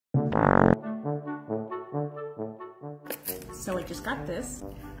So I just got this.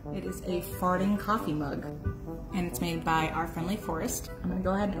 It is a farting coffee mug, and it's made by Our Friendly Forest. I'm gonna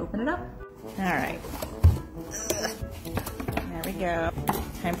go ahead and open it up. All right. There we go.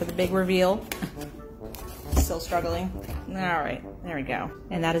 Time for the big reveal. Still struggling. All right, there we go.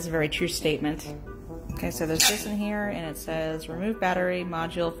 And that is a very true statement. Okay, so there's this in here, and it says, remove battery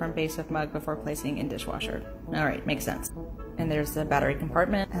module from base of mug before placing in dishwasher. All right, makes sense. And there's the battery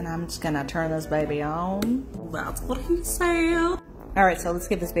compartment, and I'm just gonna turn this baby on. That's what he said. All right, so let's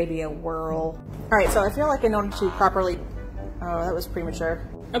give this baby a whirl. All right, so I feel like in order to properly, oh, that was premature.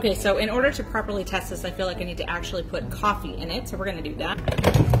 Okay, so in order to properly test this, I feel like I need to actually put coffee in it, so we're gonna do that.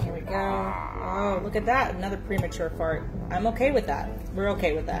 Here we go. Oh, look at that, another premature fart. I'm okay with that. We're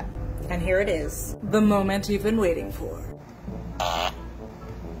okay with that. And here it is, the moment you've been waiting for.